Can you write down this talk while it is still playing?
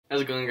How's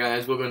it going,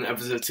 guys? Welcome to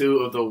episode 2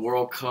 of the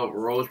World Cup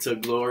Road to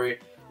Glory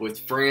with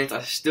France. I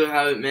still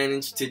haven't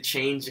managed to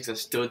change because I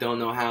still don't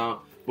know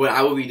how, but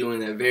I will be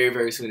doing that very,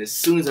 very soon. As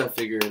soon as I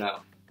figure it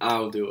out,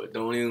 I'll do it.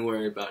 Don't even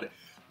worry about it.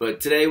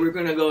 But today we're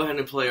going to go ahead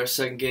and play our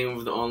second game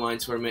of the online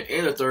tournament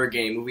and a third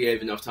game if we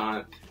have enough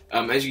time.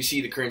 As you see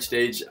the current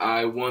stage,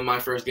 I won my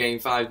first game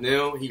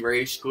 5-0. He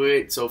rage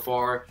quit so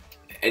far.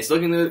 It's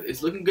looking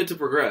good to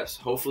progress.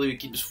 Hopefully we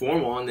keep this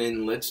form on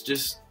and let's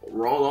just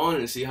roll on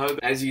and see how it goes.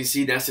 As you can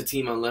see, that's the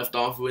team I left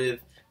off with.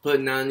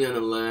 Put Nani on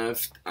the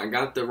left. I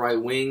got the right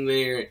wing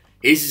there.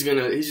 He's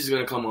just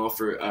gonna come off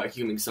for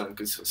Human Son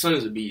because Son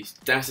is a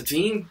beast. That's the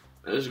team.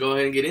 Let's go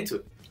ahead and get into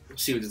it.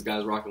 Let's see what this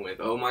guy's rocking with.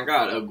 Oh my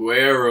God,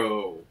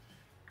 Aguero.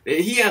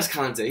 He has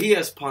Conte. He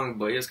has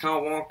Pogba. He has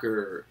Kyle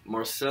Walker,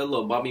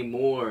 Marcelo, Bobby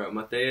Moore,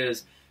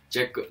 Mateus,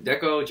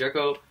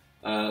 Dzeko,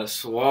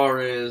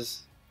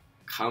 Suarez,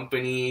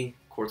 Company,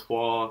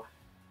 Courtois.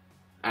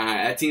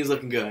 That team's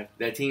looking good.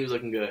 That team's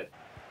looking good.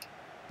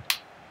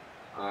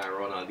 Alright,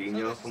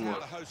 Ronaldinho, come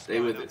on. Stay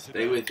with it.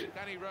 Stay with it.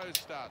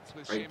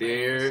 Right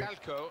there.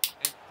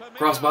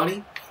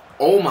 Crossbody.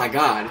 Oh my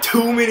God.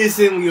 2 minutes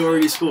in, we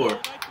already scored.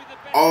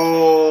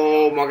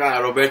 Oh my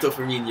God. Roberto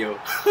Firmino.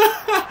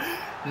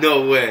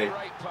 No way.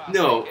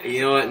 No.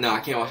 You know what? No, I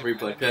can't watch the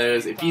replay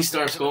because if he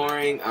starts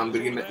scoring, I'm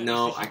going to get...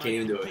 No, I can't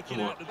even do it.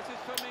 Come on.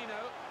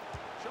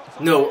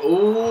 No.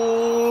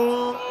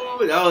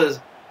 Ooh. That was...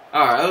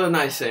 Alright, that was a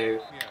nice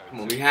save. Come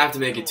on, we have to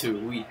make it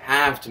 2. We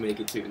have to make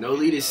it 2. No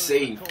lead is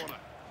safe.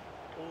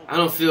 I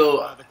don't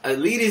feel... A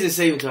lead isn't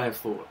safe until I have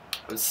 4.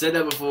 I've said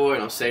that before,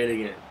 and I'll say it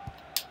again.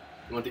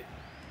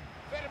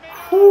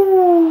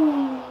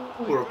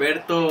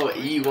 Roberto,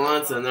 he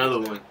wants another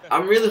one.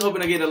 I'm really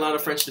hoping I get a lot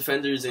of French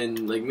defenders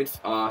in, like, mid...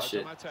 Oh,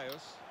 shit.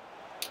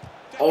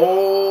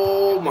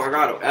 Oh, my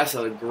God. That's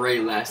a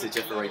great last-ditch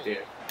effort right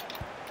there.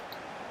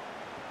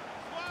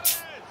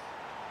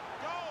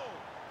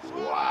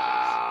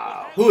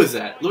 Wow. Who is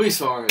that? Luis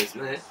Suarez,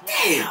 man.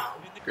 Damn.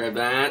 Grab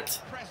that.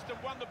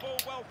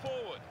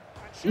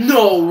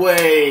 No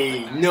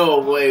way. No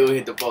way we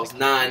hit the post.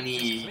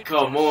 Nani.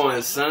 Come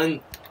on,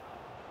 son.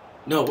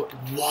 No.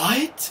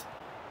 What?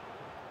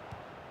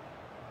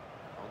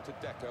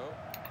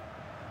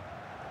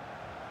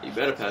 You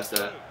better pass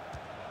that.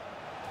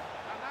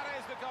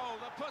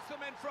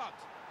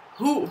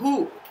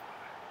 Who?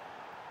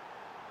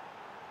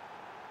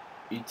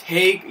 You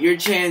take your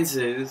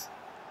chances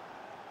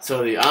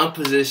so the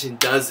opposition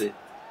doesn't.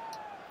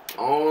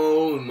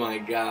 Oh my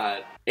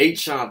God. 8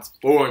 shots,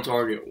 4 on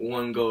target,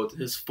 1 goal.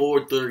 His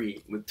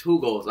 4-3 with 2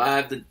 goals. I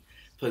have the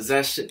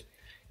possession.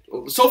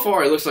 So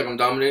far, it looks like I'm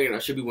dominating. I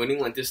should be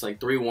winning like this, like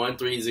 3-1,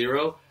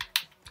 3-0.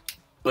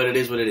 But it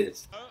is what it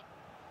is.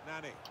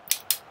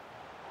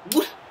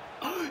 What?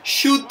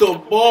 Shoot the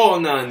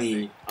ball,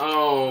 Nani.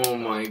 Oh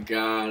my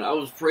God. I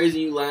was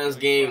praising you last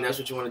game. That's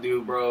what you want to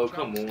do, bro.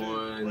 Come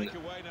on.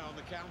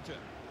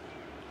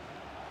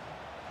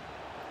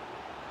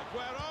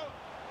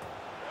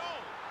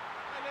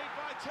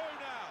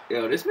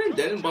 Yo, this man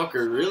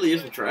Denenbacher really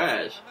is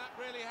trash.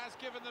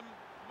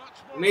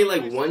 He made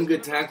like 1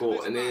 good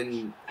tackle and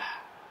then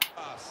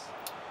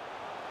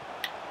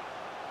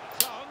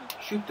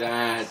shoot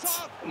that.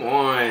 Come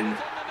on.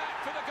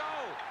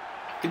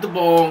 Get the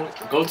ball.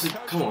 Go to.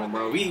 Come on,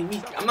 bro.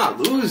 I'm not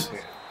losing.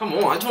 Come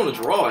on. I just want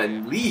to draw at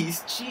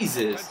least.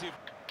 Jesus.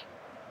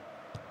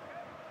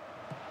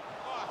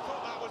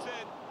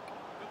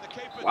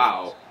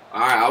 Wow.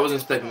 Alright, I wasn't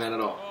expecting that at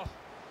all.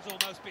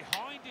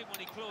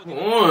 Come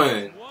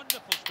on.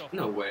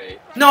 No way.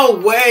 No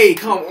way.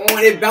 Come on.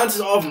 It bounces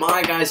off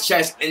my guy's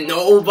chest and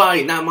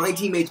nobody, not my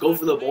teammates, go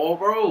for the ball,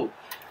 bro.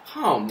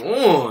 Come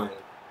on. What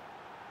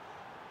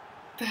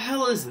the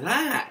hell is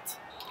that?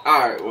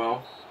 Alright,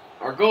 well.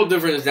 Our goal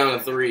difference is down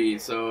to 3,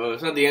 so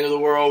it's not the end of the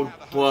world,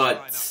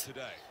 but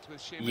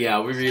yeah,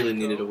 we really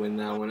needed to win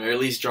that one, or at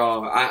least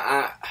draw.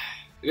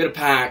 We got a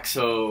pack,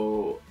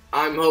 so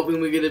I'm hoping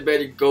we get a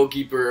better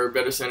goalkeeper or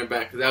better center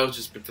back, because that was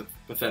just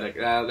pathetic.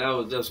 That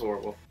was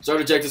horrible.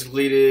 Start objectives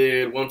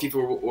completed, 1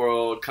 FIFA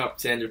World Cup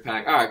standard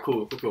pack. Alright,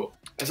 cool.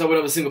 Let's open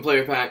up a single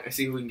player pack and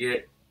see who we can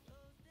get.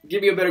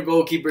 Give me a better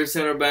goalkeeper,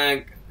 center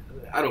back.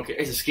 I don't care.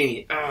 It's a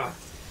skinny. I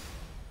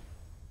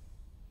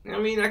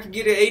mean, I could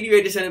get an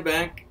 80-rated center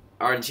back.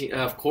 Argentina,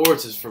 of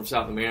course, is from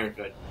South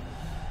America.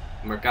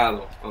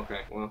 Mercado. Okay,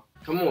 well,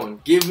 come on,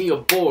 give me a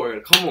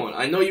board. Come on,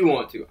 I know you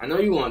want to. I know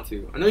you want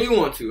to.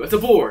 It's a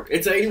board.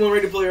 It's an 81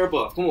 rated player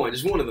above. Come on,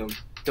 just one of them.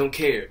 Don't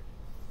care.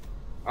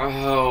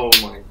 Oh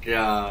my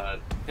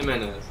God,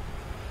 Jimenez.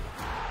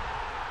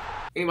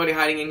 Anybody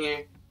hiding in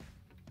here?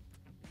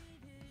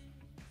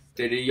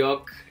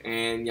 Dedeyuk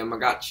and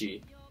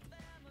Yamagachi.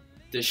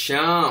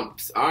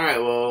 Deschamps. All right,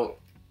 well.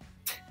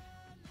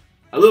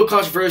 A little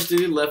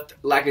controversy, left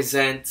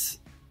Lacazette,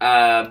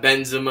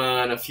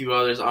 Benzema, and a few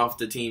others off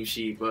the team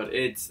sheet, but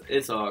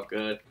it's all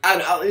good.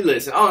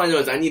 Listen, all I know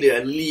is I need to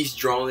at least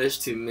draw this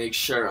to make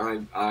sure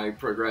I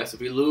progress.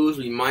 If we lose,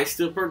 we might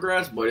still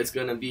progress, but it's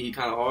going to be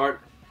kind of hard.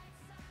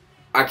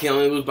 I can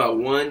only lose by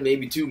 1,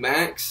 maybe 2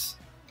 max.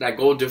 that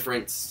goal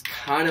difference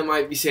kind of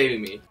might be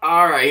saving me.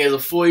 All right, he has a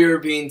full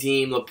European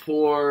team: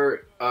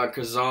 Laporte,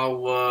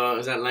 Kurzawa,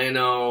 is that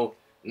Leno,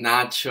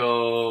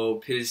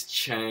 Nacho,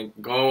 Piszczek,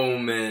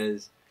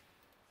 Gomez,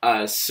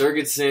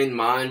 Sergetson,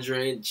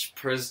 Modric,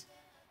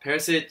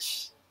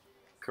 Perisic,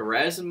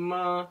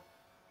 Quaresma,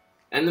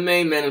 and the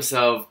main man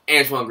himself,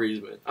 Antoine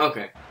Griezmann.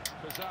 Okay.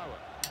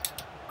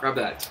 Grab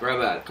that. Grab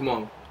that. Come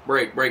on.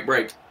 Break. Come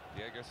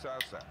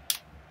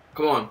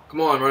on.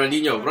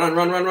 Ronaldinho.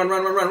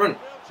 Run.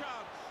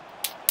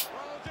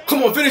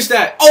 Come on, finish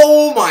that.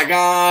 Oh my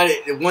God.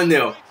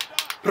 1-0.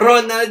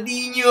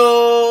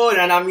 Ronaldinho.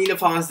 And I mean to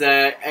pass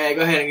that. Hey,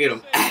 go ahead and get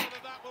him.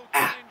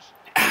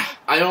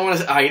 I don't want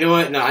to. You know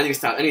what? No, I need to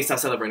stop. I need to stop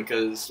celebrating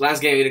because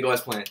last game didn't go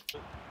as planned.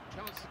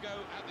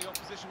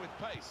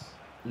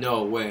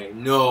 No way.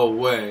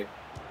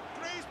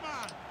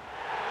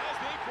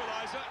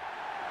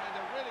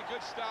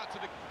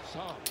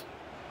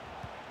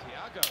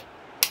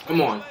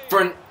 Come on.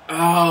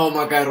 Oh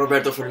my God,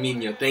 Roberto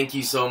Firmino. Thank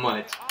you so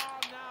much.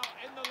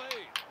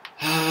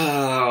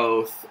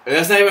 Oh,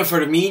 that's not even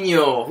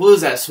Firmino. Who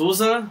is that,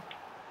 Souza?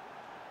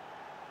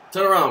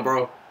 Turn around,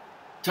 bro.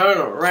 Turn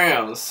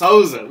around.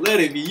 Souza, let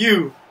it be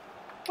you.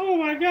 Oh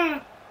my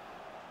God.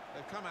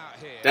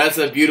 That's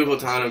a beautiful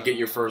time to get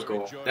your first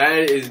goal.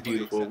 That is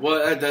beautiful.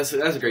 Well, that's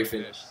a great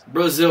finish.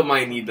 Brazil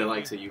might need the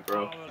likes of you,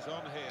 bro.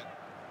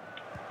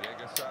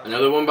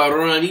 Another one by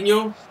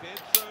Ronaldinho.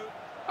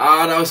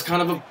 That was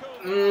kind of a...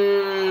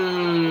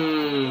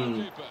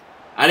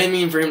 I didn't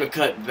mean for him to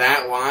cut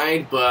that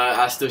wide, but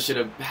I still should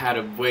have had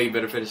a way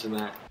better finish than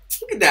that.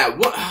 Look at that.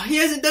 What? He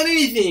hasn't done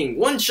anything.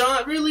 One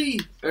shot, really?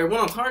 Or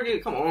one on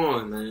target? Come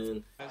on,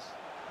 man. Modric.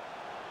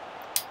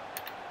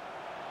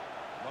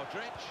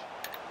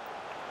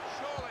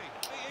 Surely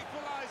the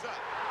equaliser.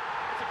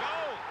 It's a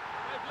goal.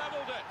 They've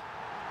levelled it.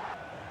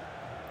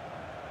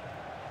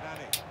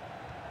 Nani.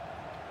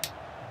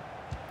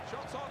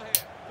 Shots on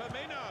here.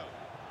 Firmino.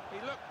 He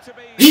looked to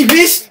be... He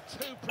missed?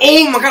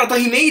 Oh my God, I thought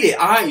he made it.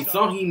 I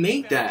thought he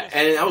made that.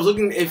 And I was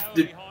looking if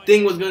the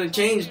thing was going to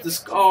change the...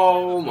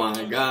 Oh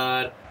my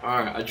God.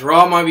 Alright, a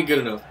draw might be good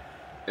enough.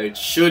 It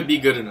should be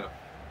good enough.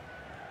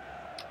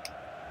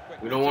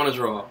 We don't want to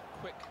draw.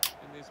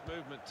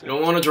 We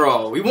don't want to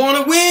draw. We want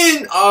to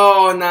win!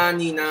 Oh,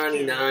 Nani. Look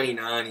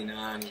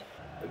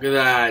at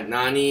that,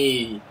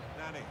 Nani.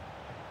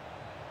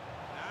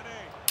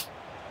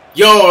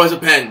 Yo, that's a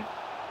pen.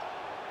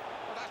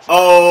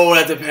 Oh,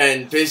 that's a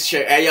pen.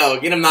 Piszczek. Hey, yo,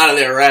 get him out of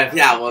there, ref.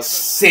 That was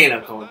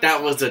cynical.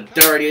 That was the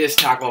dirtiest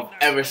tackle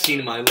I've ever seen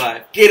in my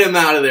life. Get him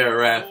out of there,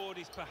 ref.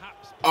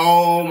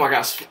 Oh my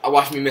gosh.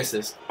 Watch me miss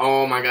this.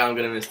 Oh my God, I'm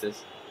going to miss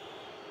this.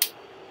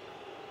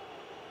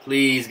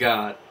 Please,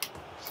 God.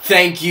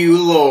 Thank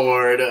you,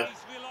 Lord.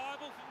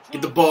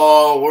 Get the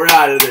ball. We're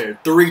out of there.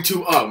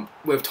 3-2 up.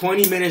 We have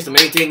 20 minutes to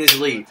maintain this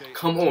lead.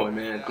 Come on,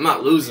 man. I'm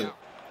not losing.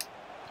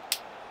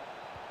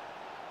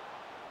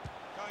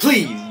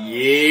 Please.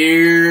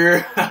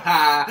 Yeah.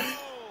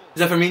 Is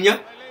that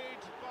Firmino?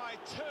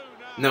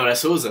 No,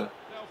 that's Souza.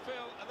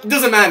 It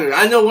doesn't matter.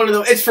 I know one of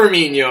them. It's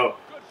Firmino.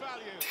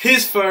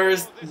 His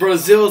first.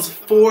 Brazil's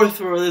fourth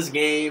for this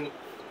game.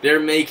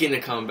 They're making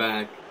a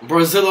comeback.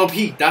 Brazil OP.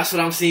 That's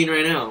what I'm seeing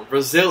right now.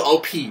 Brazil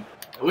OP. I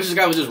wish this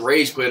guy would just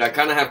rage quit. I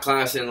kind of have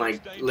class in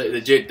like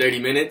legit 30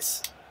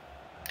 minutes.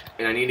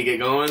 And I need to get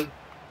going.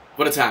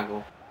 What a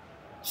tackle.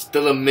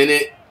 Still a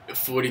minute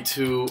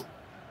 42.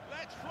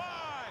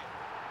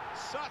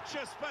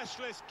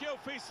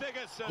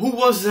 Who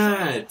was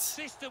that?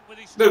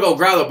 Better go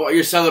grab the ball.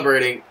 You're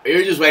celebrating.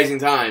 You're just wasting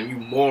time, you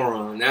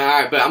moron. Nah,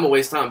 alright, but I'm gonna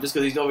waste time just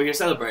because he's over here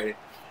celebrating.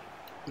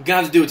 You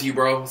gotta do it to you,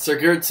 bro.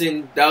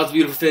 Sergetson, that was a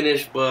beautiful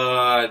finish,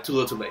 but too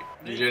little too late.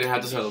 You didn't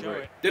have to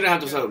celebrate. Didn't have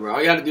to celebrate. All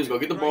you had to do is go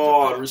get the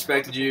ball. I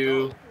respected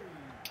you.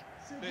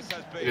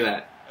 Look at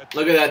that.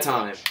 Look at that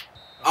time.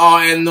 Oh,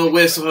 and the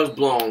whistle has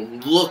blown.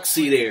 Look,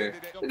 see there.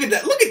 Look at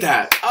that. Look at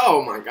that.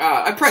 Oh my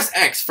God. I pressed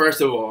X first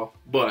of all,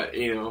 but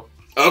you know.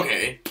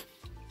 Okay.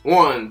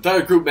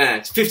 Third group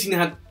match.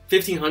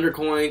 1,500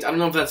 coins. I don't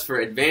know if that's for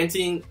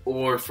advancing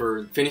or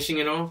for finishing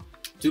it all.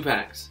 2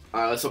 packs.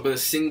 Alright, let's open a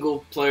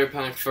single player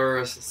pack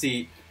first. Let's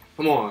see.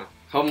 Come on.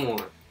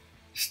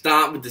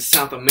 Stop with the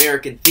South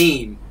American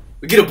theme.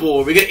 We get a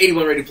board. We get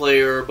 81 rated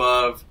player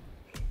above.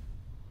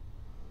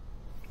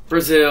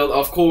 Brazil,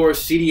 of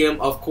course. CDM,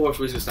 of course.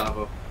 Luis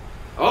Gustavo.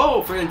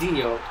 Oh,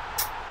 Fernandinho.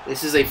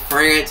 This is a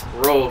France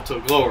road to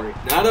glory.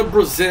 Not a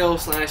Brazil /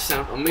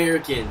 South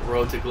American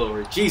road to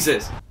glory.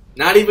 Jesus.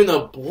 Not even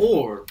a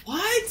board.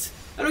 What?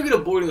 I don't get a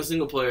board in the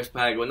single players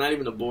pack, but not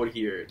even a board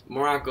here.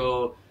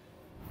 Morocco.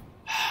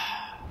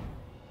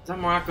 Is that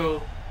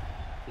Morocco?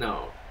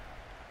 No.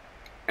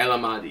 El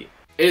Amadi.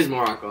 It is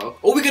Morocco.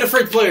 Oh, we get a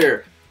French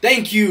player.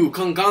 Thank you,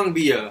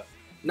 Kongangbia.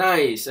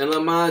 Nice. El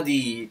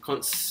Amadi.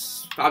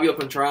 Fabio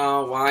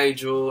Contral,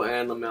 Weigel,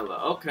 and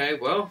Lamela. Okay,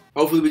 well,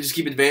 hopefully we just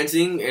keep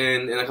advancing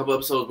and in a couple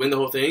episodes win the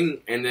whole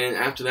thing. And then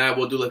after that,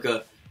 we'll do like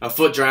a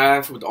foot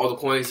draft with all the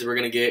coins that we're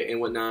going to get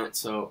and whatnot.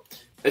 So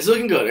it's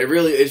looking good.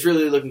 It's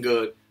really looking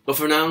good. But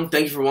for now,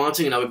 thank you for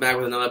watching, and I'll be back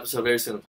with another episode very soon.